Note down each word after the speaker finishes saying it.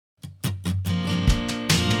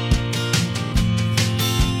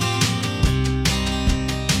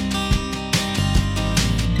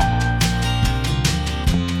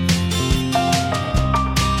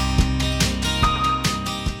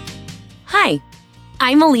Hi,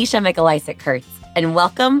 I'm Alicia Mikulisik-Kurtz, and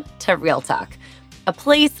welcome to Real Talk, a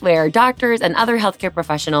place where doctors and other healthcare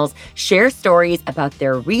professionals share stories about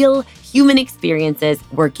their real human experiences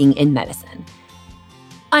working in medicine.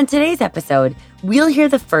 On today's episode, we'll hear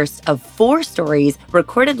the first of 4 stories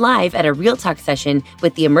recorded live at a Real Talk session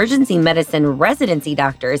with the emergency medicine residency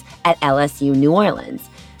doctors at LSU New Orleans.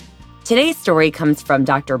 Today's story comes from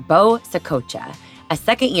Dr. Bo Sakocha, a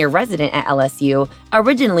second-year resident at LSU,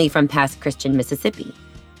 originally from Pass Christian, Mississippi.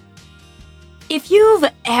 If you've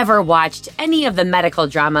ever watched any of the medical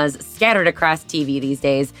dramas scattered across TV these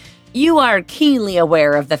days, you are keenly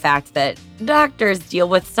aware of the fact that doctors deal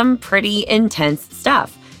with some pretty intense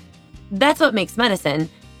stuff. That's what makes medicine,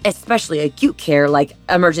 especially acute care like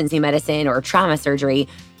emergency medicine or trauma surgery,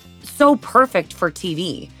 so perfect for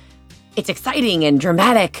TV. It's exciting and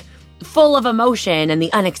dramatic, full of emotion and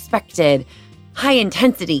the unexpected, high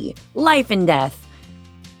intensity, life and death.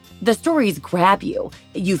 The stories grab you.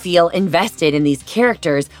 You feel invested in these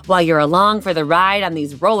characters while you're along for the ride on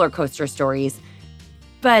these roller coaster stories.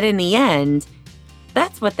 But in the end,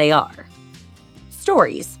 that's what they are.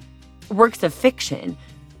 Stories, works of fiction,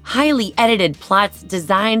 highly edited plots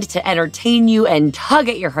designed to entertain you and tug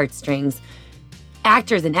at your heartstrings.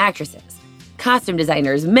 Actors and actresses, costume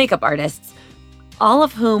designers, makeup artists, all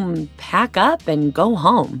of whom pack up and go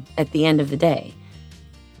home at the end of the day.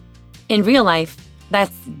 In real life,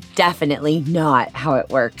 that's definitely not how it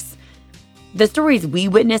works. The stories we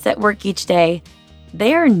witness at work each day,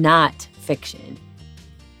 they're not fiction.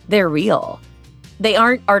 They're real. They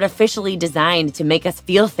aren't artificially designed to make us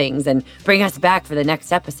feel things and bring us back for the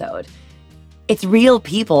next episode. It's real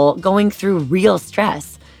people going through real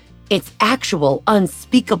stress. It's actual,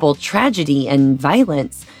 unspeakable tragedy and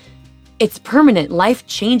violence. It's permanent,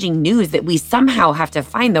 life-changing news that we somehow have to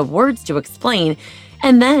find the words to explain,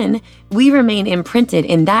 and then we remain imprinted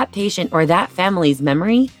in that patient or that family's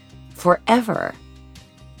memory forever.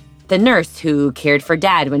 The nurse who cared for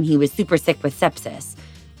Dad when he was super sick with sepsis.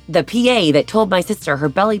 The PA that told my sister her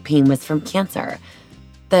belly pain was from cancer.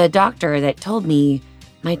 The doctor that told me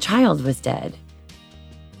my child was dead.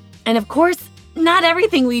 And of course, not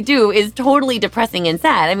everything we do is totally depressing and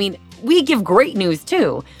sad. I mean, we give great news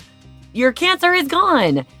too. Your cancer is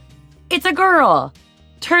gone. It's a girl.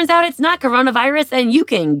 Turns out it's not coronavirus and you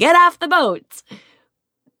can get off the boat.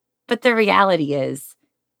 But the reality is,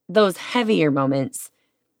 those heavier moments,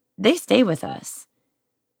 they stay with us.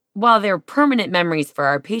 While they're permanent memories for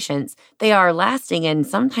our patients, they are lasting and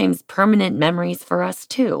sometimes permanent memories for us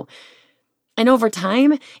too. And over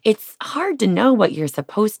time, it's hard to know what you're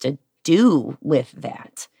supposed to do with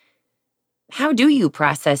that. How do you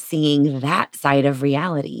process seeing that side of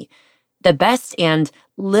reality? The best and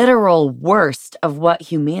literal worst of what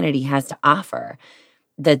humanity has to offer.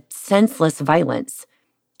 The senseless violence,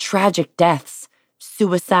 tragic deaths,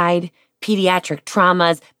 suicide, pediatric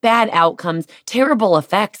traumas, bad outcomes, terrible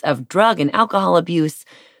effects of drug and alcohol abuse.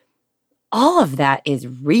 All of that is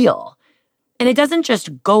real. And it doesn't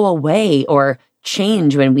just go away or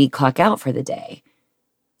change when we clock out for the day.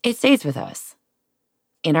 It stays with us.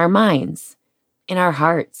 In our minds, in our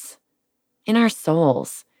hearts, in our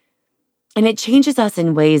souls. And it changes us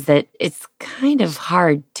in ways that it's kind of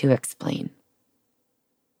hard to explain.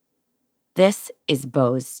 This is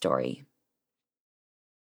Bo's story.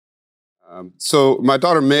 So my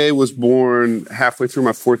daughter May was born halfway through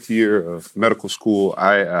my 4th year of medical school.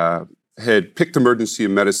 I had picked emergency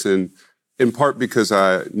medicine in part because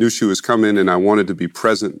I knew she was coming and I wanted to be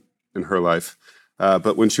present in her life.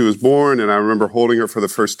 But when she was born, and I remember holding her for the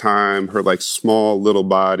first time, her like small little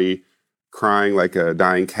body crying like a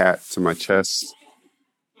dying cat to my chest,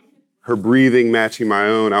 her breathing matching my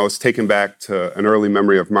own, I was taken back to an early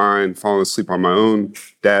memory of mine, falling asleep on my own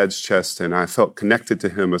dad's chest, and I felt connected to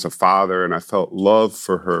him as a father, and I felt love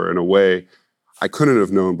for her in a way I couldn't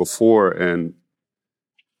have known before. And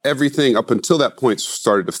everything up until that point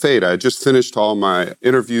started to fade. I had just finished all my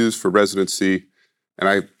interviews for residency, and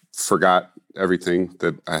I forgot everything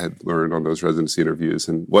that I had learned on those residency interviews.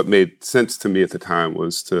 And what made sense to me at the time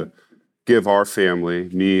was to give our family,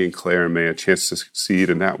 me and Claire and May, a chance to succeed,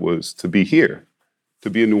 and that was to be here,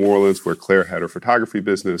 to be in New Orleans where Claire had her photography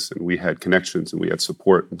business and we had connections and we had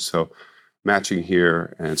support. And so matching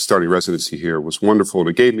here and starting residency here was wonderful,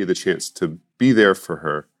 and it gave me the chance to be there for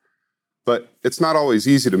her. But it's not always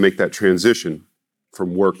easy to make that transition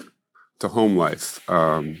from work to home life.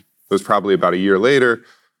 It was probably about a year later,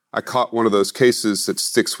 I caught one of those cases that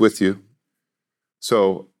sticks with you.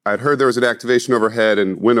 So I'd heard there was an activation overhead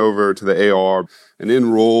and went over to the AR and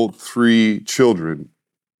enrolled 3 children.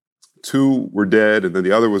 2 were dead, and then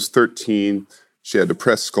the other was 13. She had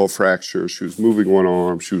depressed skull fracture. She was moving one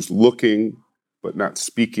arm. She was looking, but not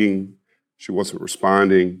speaking. She wasn't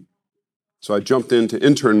responding. So I jumped into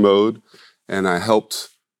intern mode and I helped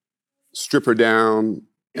strip her down.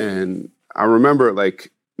 And I remember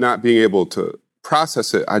not being able to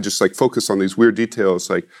process it. I just focused on these weird details.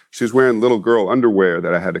 Like she was wearing little girl underwear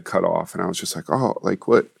that I had to cut off. And I was just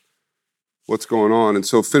what's going on? And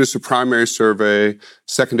so finished the primary survey,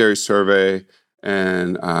 secondary survey,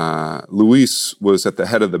 and Luis was at the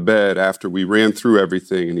head of the bed after we ran through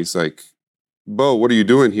everything. And he's like, Bo, what are you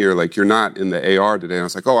doing here? You're not in the AR today. And I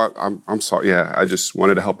was like, oh, I'm sorry. Yeah, I just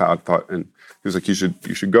wanted to help out. And he was like, you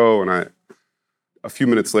should go. And a few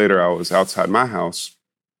minutes later, I was outside my house,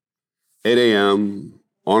 8 a.m.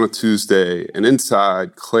 on a Tuesday, and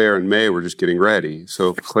inside, Claire and May were just getting ready.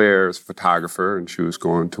 So Claire's a photographer, and she was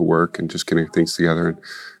going to work and just getting things together. And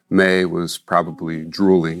May was probably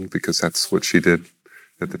drooling because that's what she did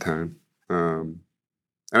at the time. And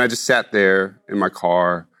I just sat there in my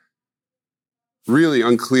car, really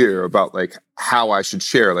unclear about how I should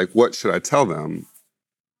share. What should I tell them?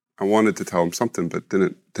 I wanted to tell them something, but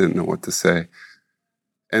didn't know what to say.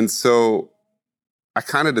 And so I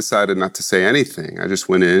kind of decided not to say anything. I just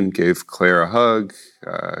went in, gave Claire a hug,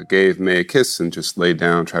 gave May a kiss, and just laid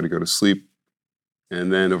down, tried to go to sleep.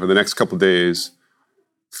 And then over the next couple of days,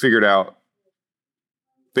 figured out,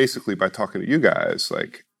 basically by talking to you guys,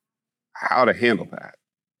 how to handle that.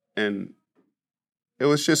 And it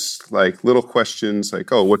was just little questions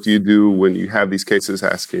oh, what do you do when you have these cases,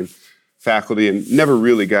 asking faculty, and never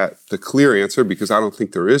really got the clear answer because I don't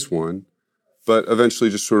think there is one. But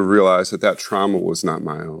eventually just sort of realized that trauma was not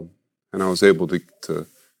my own. And I was able to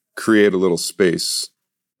create a little space.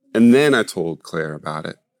 And then I told Claire about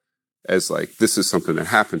it as this is something that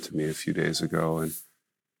happened to me a few days ago. And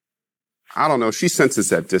I don't know, she senses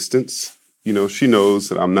that distance. She knows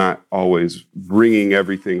that I'm not always bringing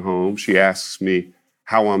everything home. She asks me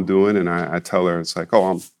how I'm doing, and I tell her, it's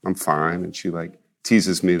oh, I'm fine. And she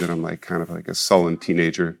teases me that I'm kind of a sullen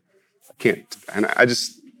teenager. I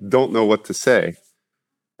just don't know what to say.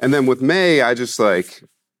 And then with May, I just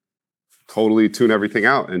totally tune everything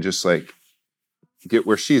out and just get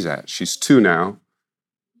where she's at. She's 2 now,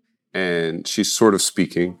 and she's sort of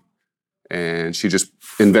speaking, and she just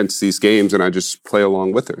invents these games, and I just play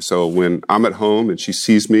along with her. So when I'm at home and she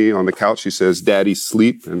sees me on the couch, she says, Daddy,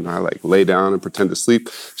 sleep. And I lay down and pretend to sleep.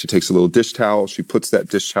 She takes a little dish towel. She puts that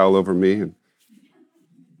dish towel over me, and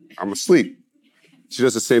I'm asleep. She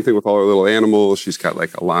does the same thing with all her little animals. She's got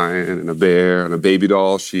a lion and a bear and a baby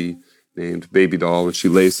doll she named Baby Doll, and she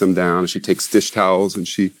lays them down, and she takes dish towels and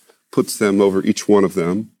she puts them over each one of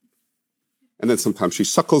them. And then sometimes she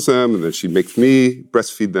suckles them, and then she makes me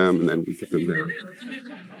breastfeed them, and then we put them down.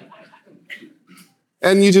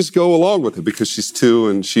 And you just go along with it because she's 2,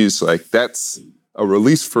 and she's that's a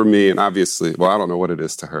release for me. And obviously, well, I don't know what it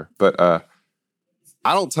is to her, but I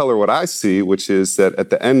don't tell her what I see, which is that at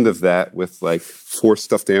the end of that, with 4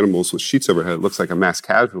 stuffed animals with sheets overhead, it looks like a mass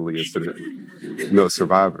casualty incident. No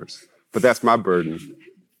survivors. But that's my burden.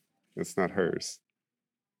 It's not hers.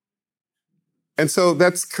 And so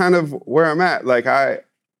that's kind of where I'm at.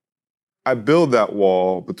 I build that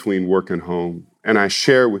wall between work and home, and I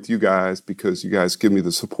share with you guys because you guys give me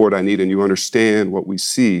the support I need, and you understand what we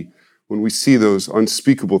see when we see those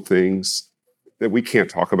unspeakable things that we can't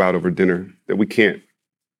talk about over dinner, that we can't,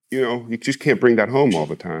 you just can't bring that home all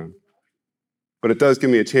the time. But it does give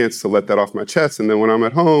me a chance to let that off my chest. And then when I'm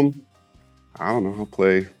at home, I don't know,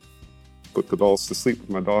 I'll put the dolls to sleep with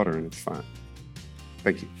my daughter, and it's fine.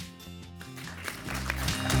 Thank you.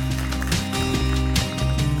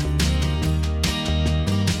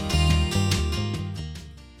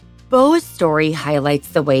 Bo's story highlights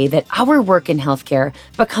the way that our work in healthcare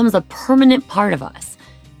becomes a permanent part of us.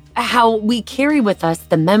 How we carry with us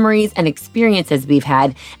the memories and experiences we've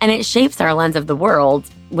had, and it shapes our lens of the world,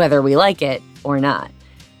 whether we like it or not.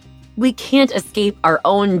 We can't escape our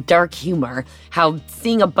own dark humor, how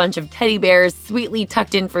seeing a bunch of teddy bears sweetly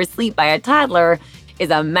tucked in for sleep by a toddler is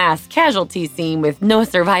a mass casualty scene with no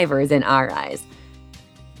survivors in our eyes.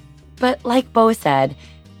 But like Bo said,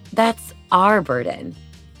 that's our burden.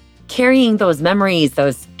 Carrying those memories,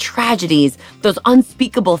 those tragedies, those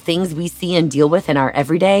unspeakable things we see and deal with in our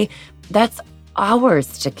everyday, that's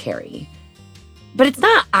ours to carry. But it's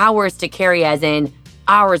not ours to carry as in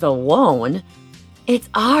ours alone. It's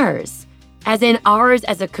ours, as in ours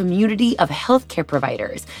as a community of healthcare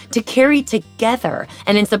providers to carry together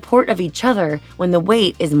and in support of each other when the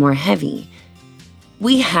weight is more heavy.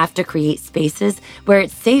 We have to create spaces where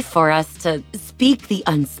it's safe for us to speak the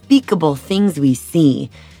unspeakable things we see,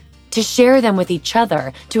 to share them with each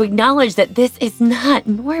other, to acknowledge that this is not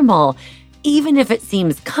normal. even if it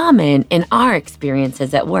seems common in our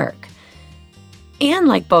experiences at work. And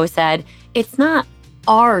like Bo said, it's not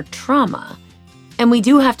our trauma. And we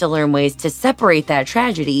do have to learn ways to separate that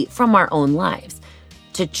tragedy from our own lives,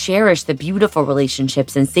 to cherish the beautiful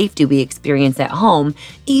relationships and safety we experience at home,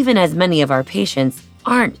 even as many of our patients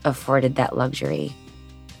aren't afforded that luxury.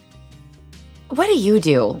 What do you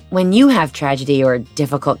do when you have tragedy or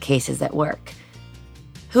difficult cases at work?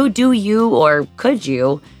 Who do you, or could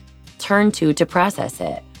you, turn to process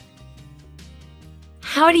it?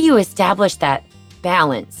 How do you establish that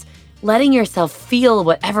balance, letting yourself feel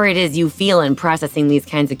whatever it is you feel in processing these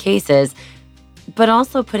kinds of cases, but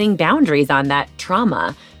also putting boundaries on that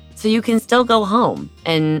trauma so you can still go home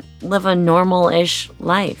and live a normal-ish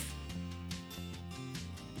life?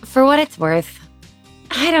 For what it's worth,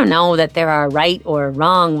 I don't know that there are right or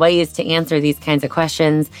wrong ways to answer these kinds of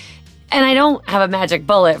questions, and I don't have a magic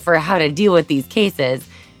bullet for how to deal with these cases.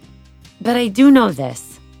 But I do know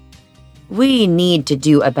this. We need to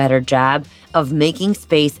do a better job of making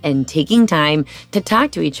space and taking time to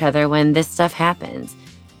talk to each other when this stuff happens.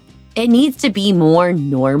 It needs to be more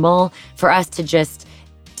normal for us to just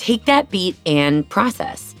take that beat and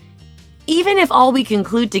process. Even if all we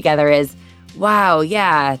conclude together is, wow,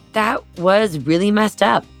 yeah, that was really messed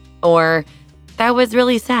up, or that was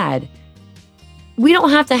really sad. We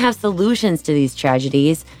don't have to have solutions to these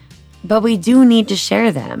tragedies, but we do need to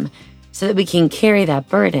share them so that we can carry that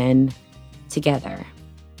burden together.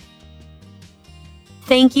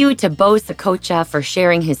 Thank you to Bo Sakocha for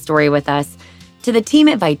sharing his story with us, to the team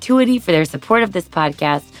at Vituity for their support of this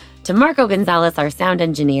podcast, to Marco Gonzalez, our sound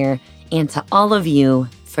engineer, and to all of you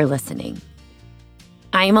for listening.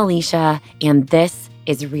 I'm Alicia, and this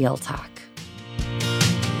is Real Talk.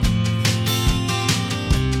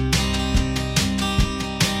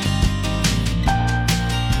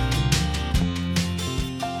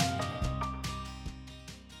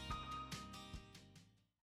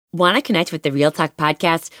 Want to connect with the Real Talk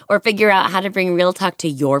podcast or figure out how to bring Real Talk to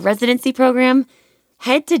your residency program?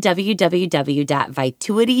 Head to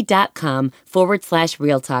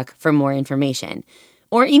www.vituity.com/Real Talk for more information,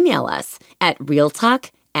 or email us at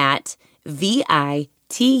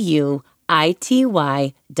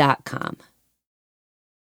realtalk@vituity.com.